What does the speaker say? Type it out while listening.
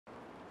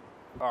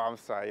Oh, I'm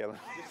sorry. No,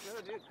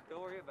 dude, don't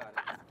worry about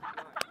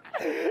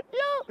it.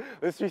 Yo,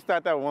 let's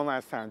restart that one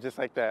last time, just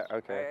like that.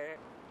 Okay.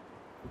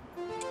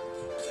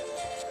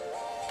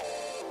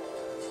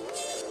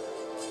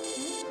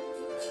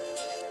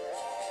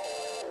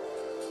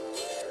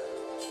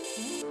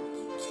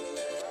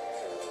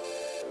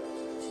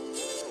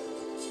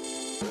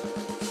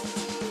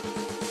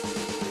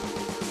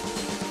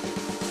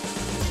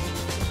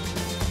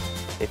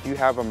 If you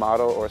have a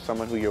model or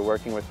someone who you're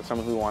working with or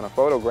someone who you want to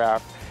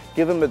photograph,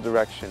 give them the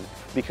direction,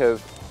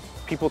 because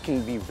people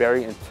can be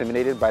very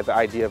intimidated by the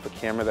idea of a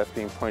camera that's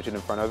being pointed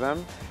in front of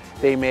them.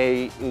 They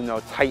may,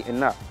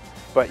 tighten up,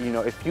 but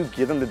if you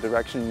give them the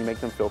direction, you make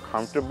them feel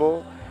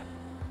comfortable,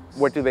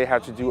 what do they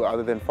have to do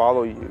other than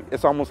follow you?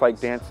 It's almost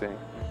like dancing.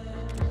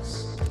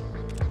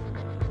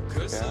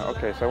 Yeah,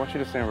 okay, so I want you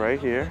to stand right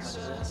here.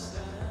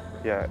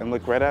 Yeah, and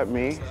look right at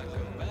me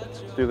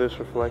through this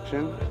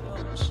reflection.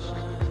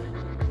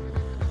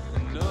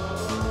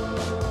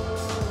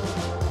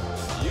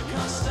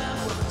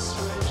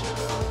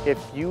 If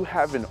you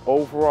have an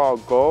overall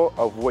goal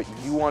of what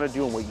you want to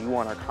do and what you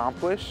want to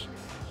accomplish,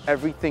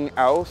 everything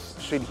else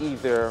should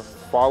either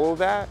follow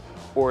that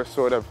or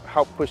sort of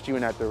help push you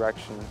in that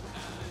direction.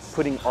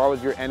 Putting all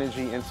of your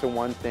energy into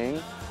one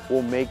thing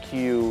will make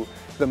you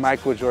the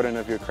Michael Jordan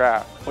of your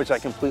craft, which I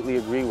completely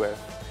agree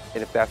with.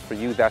 And if that's for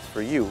you, that's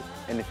for you.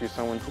 And if you're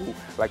someone who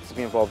likes to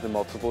be involved in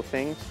multiple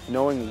things,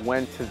 knowing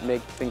when to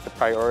make things a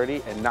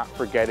priority and not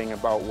forgetting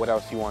about what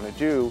else you want to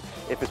do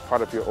if it's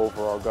part of your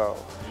overall goal.